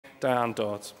Diane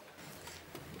Dodds.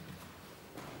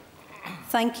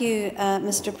 Thank you,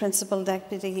 Mr. Principal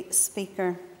Deputy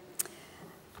Speaker.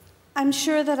 I'm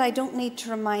sure that I don't need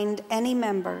to remind any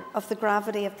member of the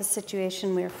gravity of the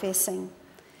situation we are facing.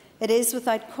 It is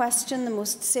without question the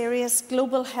most serious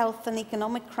global health and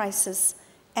economic crisis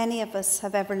any of us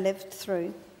have ever lived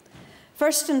through.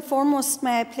 First and foremost,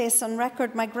 may I place on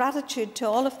record my gratitude to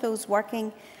all of those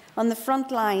working on the front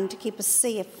line to keep us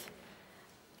safe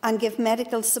and give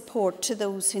medical support to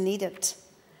those who need it.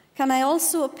 Can I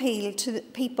also appeal to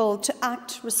people to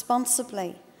act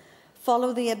responsibly,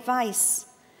 follow the advice,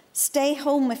 stay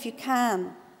home if you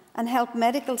can, and help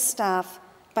medical staff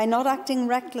by not acting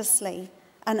recklessly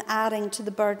and adding to the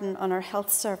burden on our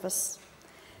health service.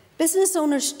 Business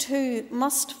owners too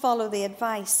must follow the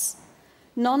advice.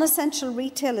 Non-essential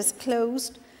retail is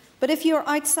closed, but if you are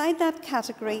outside that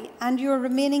category and you are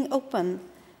remaining open,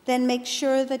 then make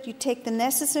sure that you take the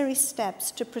necessary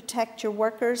steps to protect your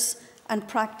workers and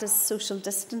practice social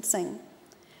distancing.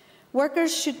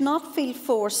 Workers should not feel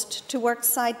forced to work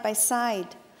side by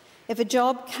side. If a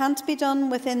job can't be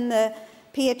done within the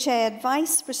PHA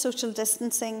advice for social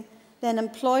distancing, then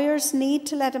employers need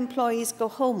to let employees go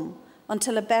home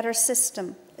until a better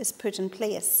system is put in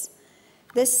place.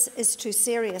 This is too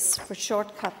serious for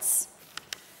shortcuts.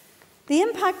 The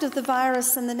impact of the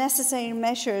virus and the necessary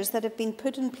measures that have been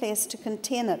put in place to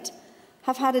contain it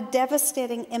have had a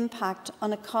devastating impact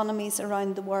on economies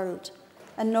around the world,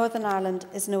 and Northern Ireland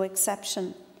is no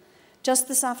exception. Just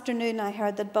this afternoon I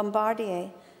heard that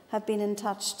Bombardier have been in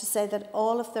touch to say that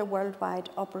all of their worldwide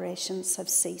operations have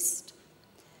ceased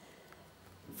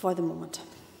for the moment.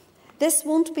 This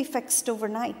won't be fixed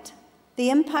overnight. The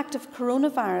impact of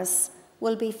coronavirus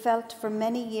will be felt for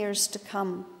many years to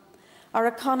come. Our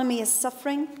economy is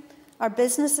suffering, our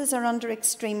businesses are under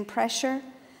extreme pressure,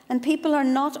 and people are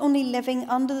not only living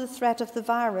under the threat of the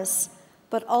virus,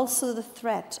 but also the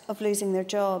threat of losing their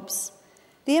jobs.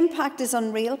 The impact is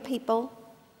on real people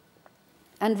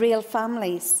and real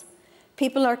families.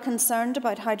 People are concerned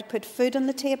about how to put food on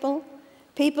the table.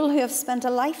 People who have spent a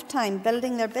lifetime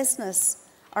building their business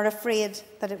are afraid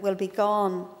that it will be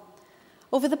gone.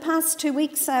 Over the past 2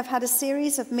 weeks, I have had a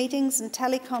series of meetings and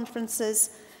teleconferences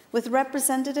with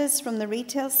representatives from the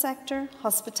retail sector,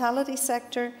 hospitality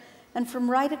sector, and from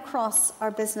right across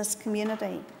our business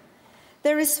community.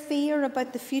 There is fear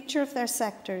about the future of their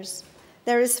sectors.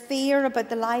 There is fear about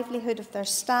the livelihood of their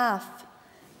staff.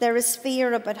 There is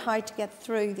fear about how to get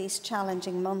through these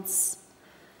challenging months.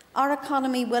 Our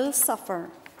economy will suffer,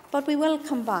 but we will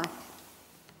come back.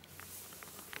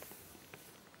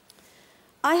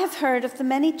 I have heard of the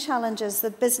many challenges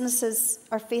that businesses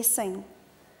are facing,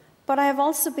 but I have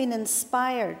also been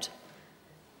inspired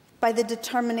by the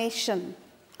determination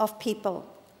of people.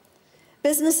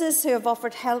 Businesses who have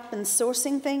offered help in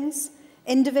sourcing things,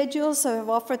 individuals who have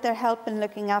offered their help in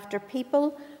looking after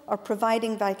people or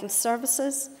providing vital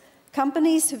services,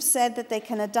 companies who've said that they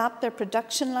can adapt their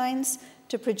production lines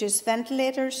to produce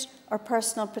ventilators or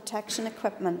personal protection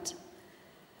equipment.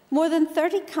 More than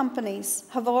 30 companies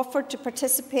have offered to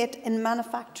participate in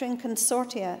manufacturing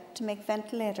consortia to make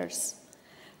ventilators.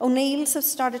 O'Neill's have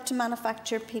started to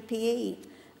manufacture PPE,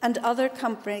 and other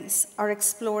companies are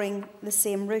exploring the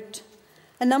same route.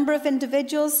 A number of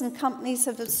individuals and companies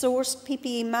have sourced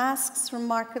PPE masks from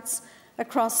markets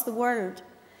across the world.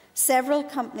 Several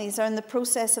companies are in the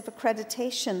process of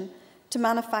accreditation to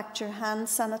manufacture hand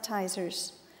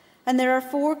sanitisers. And there are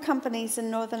 4 companies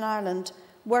in Northern Ireland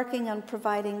working on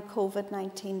providing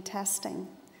Covid-19 testing.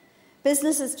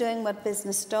 Business is doing what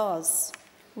business does,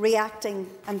 reacting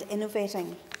and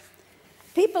innovating.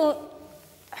 People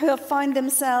who have found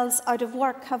themselves out of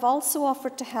work have also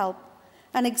offered to help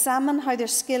and examine how their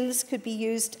skills could be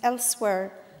used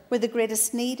elsewhere where the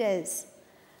greatest need is.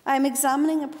 I am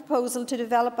examining a proposal to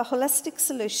develop a holistic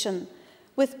solution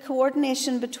with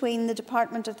coordination between the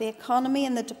Department of the Economy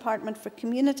and the Department for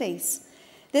Communities.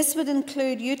 This would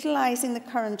include utilising the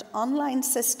current online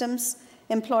systems,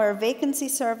 Employer Vacancy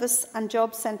Service and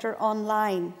Job Centre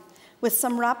Online, with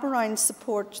some wraparound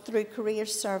support through Career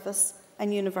Service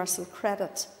and Universal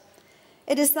Credit.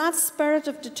 It is that spirit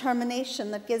of determination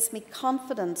that gives me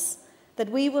confidence that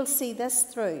we will see this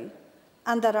through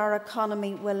and that our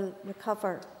economy will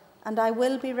recover. And I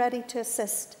will be ready to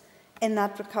assist in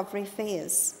that recovery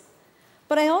phase.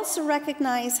 But I also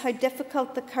recognise how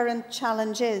difficult the current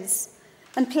challenge is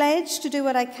and pledge to do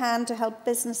what I can to help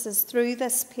businesses through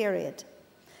this period.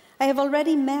 I have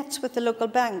already met with the local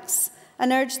banks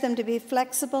and urged them to be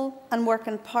flexible and work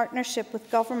in partnership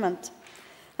with government.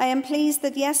 I am pleased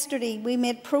that yesterday we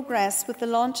made progress with the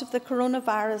launch of the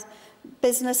Coronavirus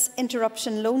Business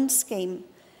Interruption Loan Scheme,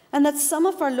 and that some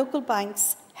of our local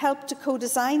banks helped to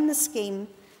co-design the scheme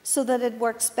so that it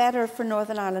works better for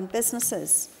Northern Ireland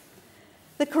businesses.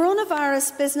 The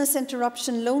Coronavirus Business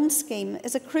Interruption Loan Scheme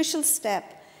is a crucial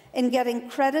step in getting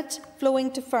credit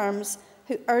flowing to firms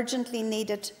who urgently need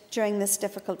it during this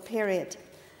difficult period.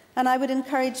 And I would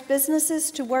encourage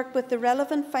businesses to work with the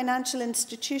relevant financial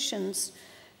institutions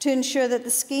to ensure that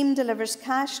the scheme delivers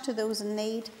cash to those in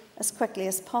need as quickly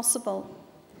as possible.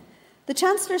 The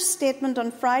Chancellor's statement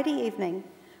on Friday evening,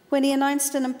 when he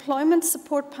announced an employment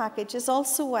support package, is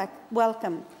also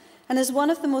welcome and is one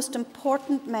of the most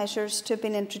important measures to have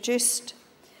been introduced.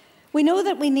 We know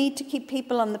that we need to keep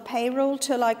people on the payroll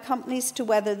to allow companies to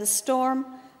weather the storm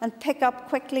and pick up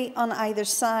quickly on either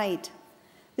side.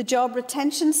 The job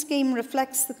retention scheme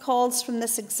reflects the calls from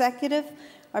this executive,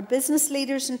 our business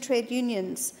leaders and trade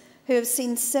unions who have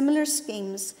seen similar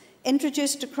schemes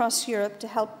introduced across Europe to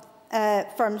help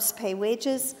firms pay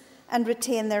wages and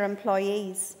retain their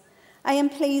employees. I am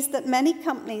pleased that many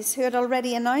companies who had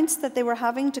already announced that they were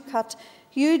having to cut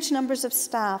huge numbers of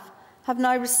staff have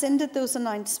now rescinded those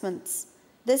announcements.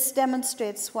 This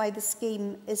demonstrates why the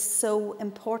scheme is so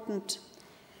important.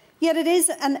 Yet it is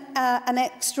an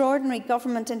extraordinary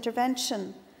government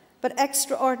intervention, but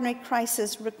extraordinary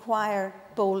crises require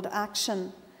bold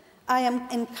action. I am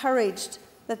encouraged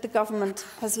that the government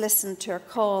has listened to our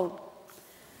call.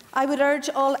 I would urge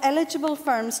all eligible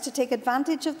firms to take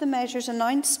advantage of the measures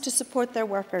announced to support their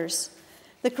workers.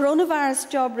 The Coronavirus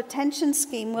Job Retention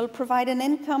Scheme will provide an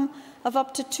income of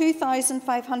up to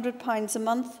 £2,500 a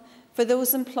month for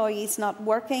those employees not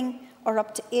working, or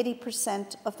up to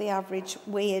 80% of the average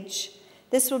wage.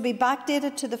 This will be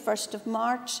backdated to the 1st of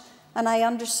March, and I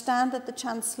understand that the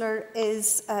Chancellor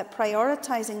is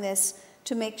prioritising this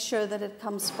to make sure that it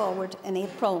comes forward in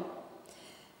April.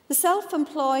 The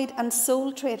self-employed and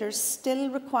sole traders still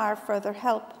require further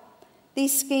help.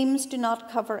 These schemes do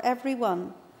not cover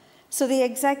everyone, so the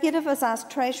Executive has asked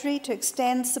Treasury to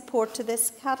extend support to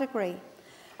this category,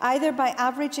 either by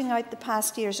averaging out the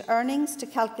past year's earnings to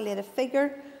calculate a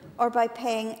figure or by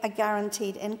paying a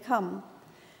guaranteed income.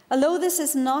 Although this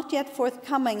is not yet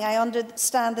forthcoming, I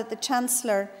understand that the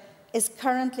Chancellor is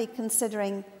currently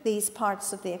considering these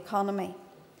parts of the economy.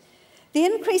 The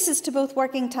increases to both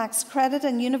working tax credit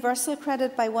and universal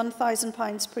credit by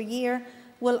 £1,000 per year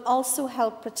will also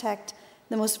help protect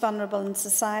the most vulnerable in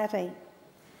society.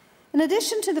 In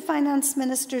addition to the Finance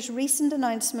Minister's recent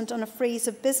announcement on a freeze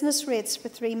of business rates for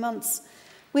 3 months,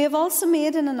 we have also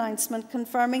made an announcement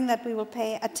confirming that we will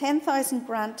pay a £10,000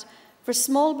 grant for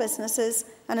small businesses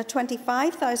and a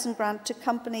 £25,000 grant to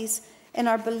companies in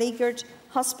our beleaguered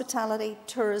hospitality,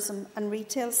 tourism and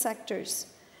retail sectors.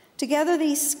 Together,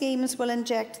 these schemes will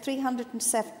inject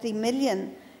 £370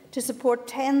 million to support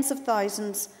tens of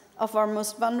thousands of our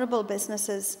most vulnerable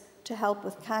businesses to help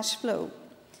with cash flow.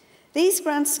 These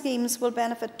grant schemes will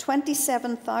benefit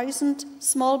 27,000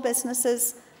 small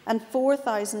businesses and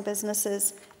 4,000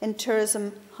 businesses in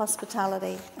tourism,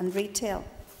 hospitality and retail.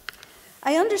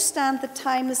 I understand that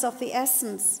time is of the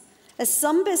essence, as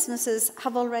some businesses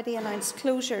have already announced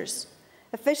closures.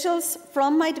 Officials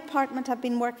from my department have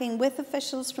been working with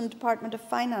officials from the Department of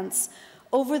Finance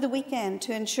over the weekend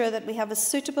to ensure that we have a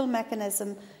suitable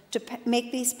mechanism to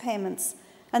make these payments,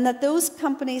 and that those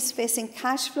companies facing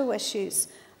cash flow issues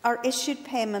are issued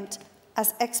payment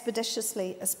as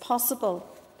expeditiously as possible.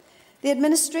 The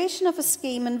administration of a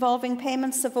scheme involving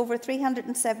payments of over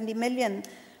 £370 million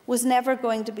was never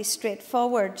going to be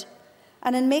straightforward,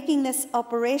 and in making this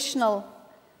operational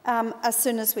as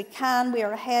soon as we can, we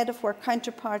are ahead of where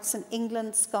counterparts in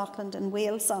England, Scotland and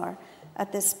Wales are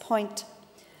at this point.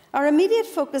 Our immediate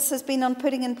focus has been on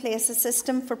putting in place a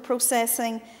system for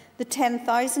processing the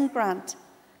 £10,000 grant.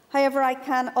 However, I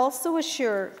can also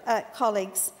assure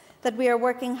colleagues that we are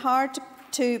working hard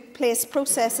to place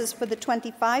processes for the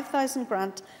 £25,000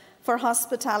 grant for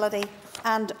hospitality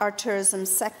and our tourism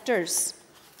sectors.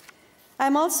 I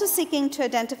am also seeking to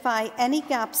identify any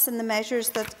gaps in the measures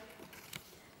that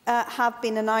have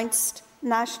been announced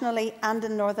nationally and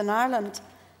in Northern Ireland,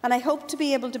 and I hope to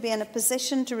be able to be in a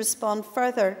position to respond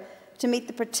further to meet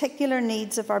the particular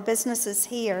needs of our businesses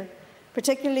here,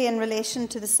 particularly in relation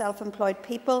to the self-employed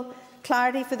people,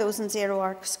 clarity for those in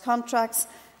zero-hour contracts,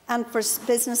 and for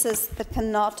businesses that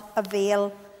cannot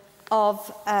avail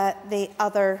of the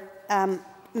other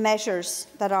measures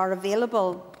that are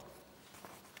available.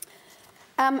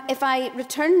 If I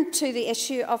return to the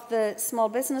issue of the small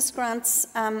business grants,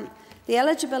 the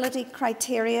eligibility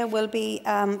criteria will be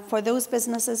for those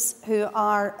businesses who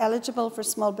are eligible for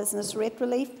small business rate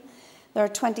relief. There are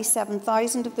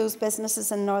 27,000 of those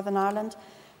businesses in Northern Ireland.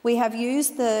 We have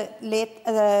used the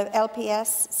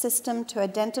LPS system to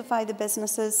identify the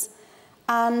businesses,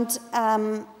 and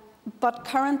but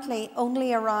currently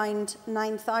only around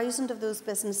 9,000 of those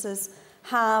businesses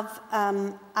have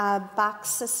a back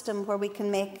system where we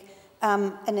can make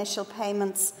initial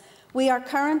payments. We are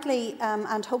currently,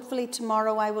 and hopefully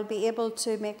tomorrow I will be able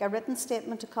to make a written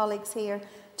statement to colleagues here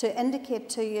to indicate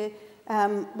to you,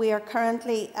 we are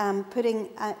currently putting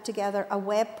together a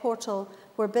web portal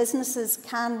where businesses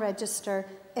can register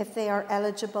if they are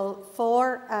eligible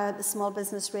for the Small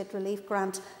Business Rate Relief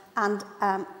Grant and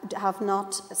have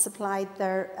not supplied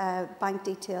their bank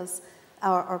details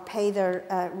or pay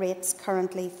their rates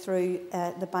currently through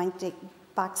the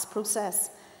BACS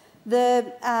process.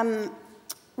 The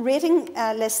rating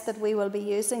list that we will be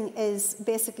using is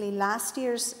basically last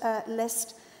year's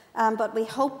list, but we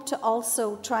hope to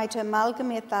also try to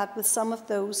amalgamate that with some of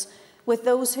those, with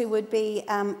those who would be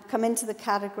come into the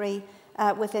category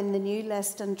within the new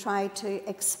list, and try to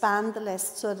expand the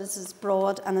list so that it's as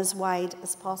broad and as wide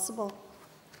as possible.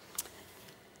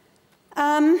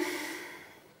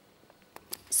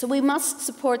 So we must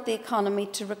support the economy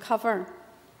to recover.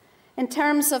 In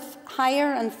terms of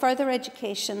higher and further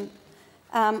education,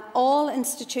 all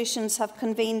institutions have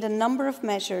convened a number of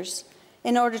measures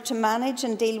in order to manage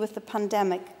and deal with the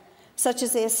pandemic, such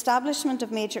as the establishment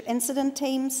of major incident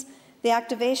teams, the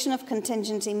activation of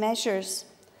contingency measures.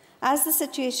 As the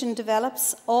situation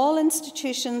develops, all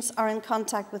institutions are in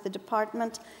contact with the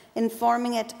Department,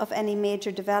 informing it of any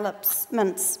major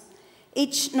developments.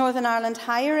 Each Northern Ireland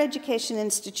higher education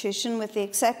institution, with the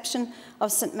exception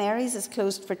of St Mary's, is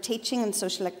closed for teaching and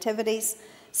social activities.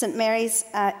 St Mary's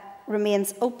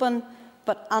remains open,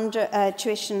 but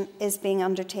tuition is being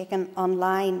undertaken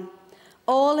online.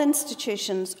 All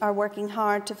institutions are working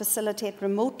hard to facilitate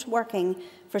remote working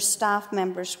for staff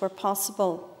members where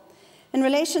possible. In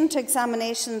relation to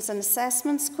examinations and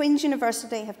assessments, Queen's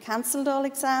University have cancelled all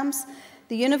exams.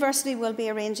 The university will be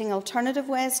arranging alternative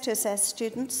ways to assess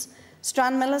students.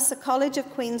 Stranmillis, the College of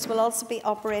Queens, will also be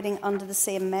operating under the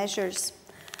same measures.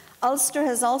 Ulster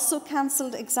has also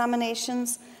cancelled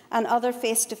examinations and other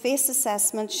face-to-face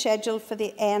assessments scheduled for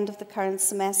the end of the current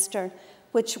semester,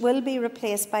 which will be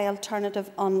replaced by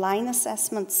alternative online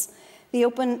assessments. The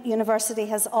Open University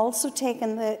has also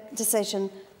taken the decision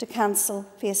to cancel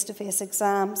face-to-face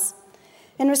exams.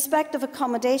 In respect of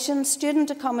accommodation,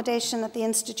 student accommodation at the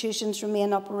institutions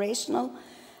remain operational,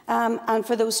 and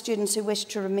for those students who wish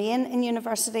to remain in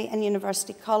university and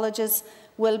university colleges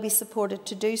will be supported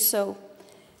to do so.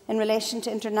 In relation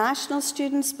to international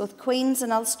students, both Queen's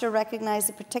and Ulster recognise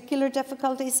the particular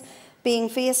difficulties being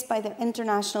faced by their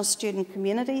international student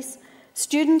communities.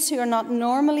 Students who are not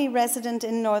normally resident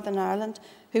in Northern Ireland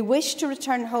who wish to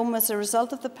return home as a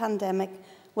result of the pandemic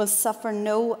will suffer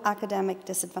no academic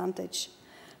disadvantage.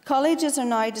 Colleges are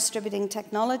now distributing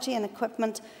technology and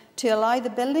equipment to allow the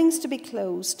buildings to be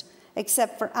closed,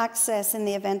 except for access in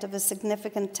the event of a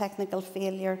significant technical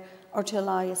failure or to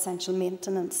allow essential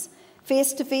maintenance.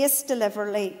 Face-to-face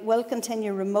delivery will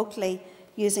continue remotely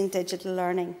using digital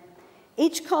learning.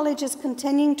 Each college is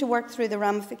continuing to work through the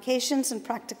ramifications and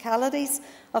practicalities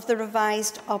of the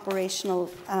revised operational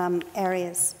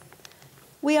areas.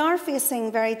 We are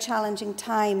facing very challenging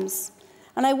times,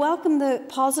 and I welcome the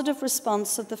positive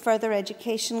response of the further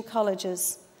education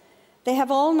colleges. They have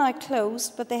all now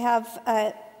closed, but they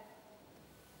are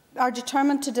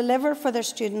determined to deliver for their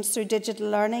students through digital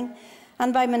learning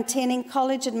and by maintaining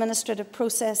college administrative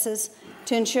processes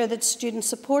to ensure that student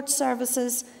support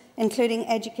services, including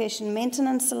education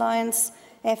maintenance allowance,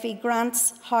 FE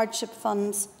grants, hardship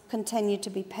funds, continue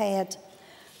to be paid.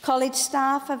 College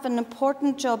staff have an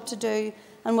important job to do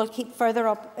and will keep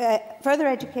further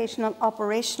education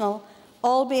operational,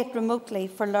 albeit remotely,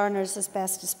 for learners as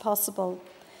best as possible.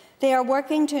 They are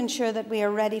working to ensure that we are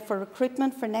ready for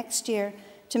recruitment for next year,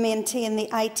 to maintain the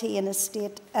IT and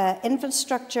estate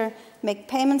infrastructure, make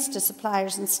payments to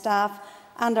suppliers and staff,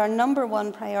 and our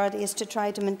 #1 priority is to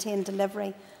try to maintain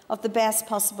delivery of the best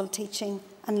possible teaching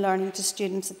and learning to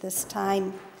students at this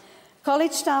time.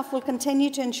 College staff will continue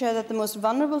to ensure that the most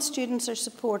vulnerable students are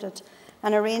supported,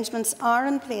 and arrangements are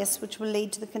in place which will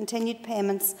lead to the continued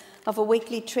payments of a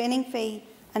weekly training fee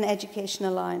and education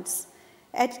allowance.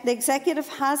 The Executive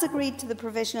has agreed to the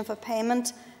provision of a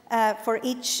payment for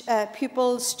each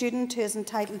pupil student who is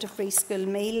entitled to free school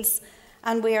meals,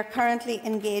 and we are currently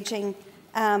engaging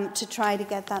to try to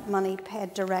get that money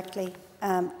paid directly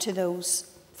to those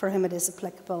for whom it is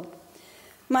applicable.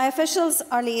 My officials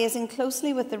are liaising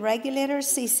closely with the regulators,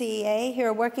 CCEA, who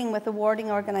are working with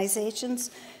awarding organisations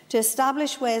to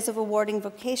establish ways of awarding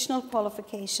vocational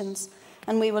qualifications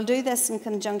and we will do this in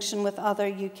conjunction with other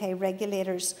UK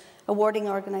regulators, awarding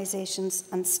organisations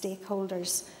and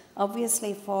stakeholders.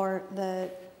 Obviously, for the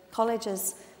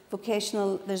colleges,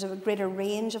 there's a greater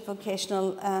range of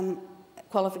vocational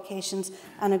qualifications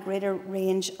and a greater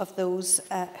range of those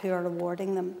who are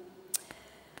awarding them.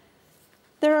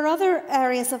 There are other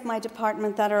areas of my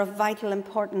department that are of vital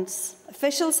importance.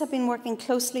 Officials have been working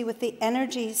closely with the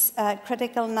energy's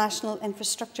critical national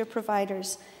infrastructure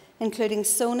providers, including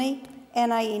Sony,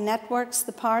 NIE Networks,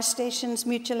 the power stations,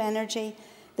 Mutual Energy,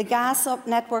 the gas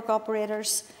network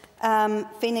operators,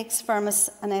 Phoenix, Firmus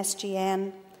and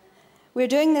SGN. We're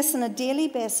doing this on a daily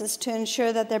basis to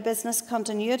ensure that their business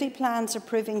continuity plans are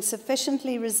proving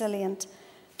sufficiently resilient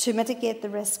to mitigate the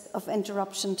risk of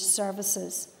interruption to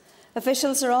services.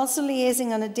 Officials are also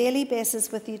liaising on a daily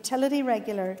basis with the utility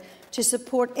regulator to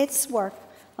support its work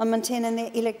on maintaining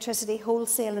the electricity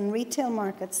wholesale and retail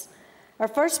markets. Our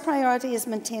first priority is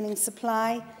maintaining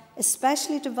supply,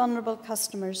 especially to vulnerable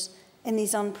customers in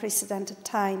these unprecedented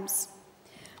times.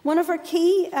 One of our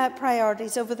key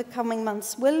priorities over the coming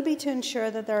months will be to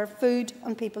ensure that there are food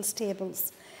on people's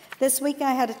tables. This week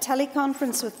I had a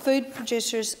teleconference with food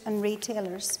producers and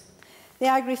retailers. The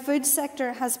agri-food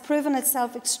sector has proven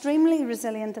itself extremely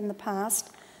resilient in the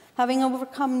past, having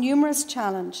overcome numerous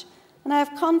challenges, and I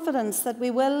have confidence that we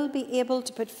will be able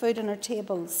to put food on our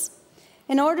tables.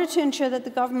 In order to ensure that the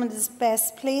government is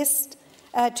best placed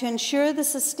to ensure the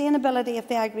sustainability of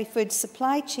the agri-food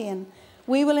supply chain,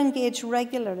 we will engage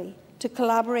regularly to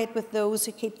collaborate with those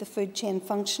who keep the food chain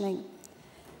functioning.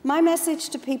 My message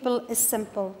to people is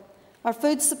simple. Our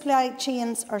food supply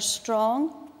chains are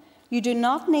strong. You do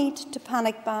not need to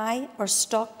panic buy or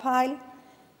stockpile.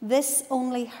 This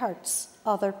only hurts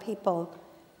other people,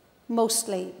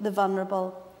 mostly the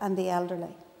vulnerable and the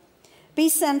elderly. Be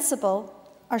sensible.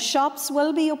 Our shops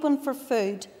will be open for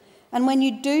food, and when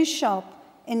you do shop,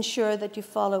 ensure that you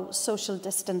follow social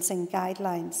distancing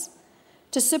guidelines.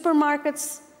 To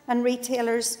supermarkets and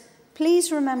retailers,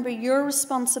 please remember your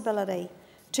responsibility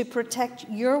to protect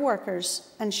your workers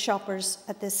and shoppers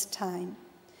at this time.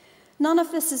 None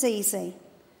of this is easy,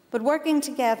 but working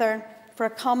together for a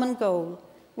common goal,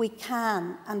 we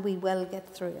can and we will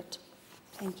get through it.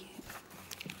 Thank you.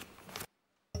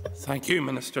 Thank you,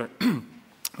 Minister.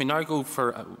 We now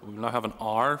have an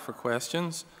hour for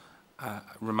questions.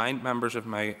 Remind members of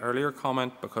my earlier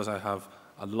comment, because I have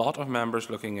a lot of members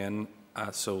looking in,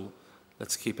 so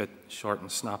let's keep it short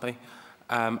and snappy.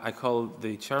 I call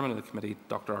the Chairman of the Committee,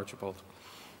 Dr. Archibald.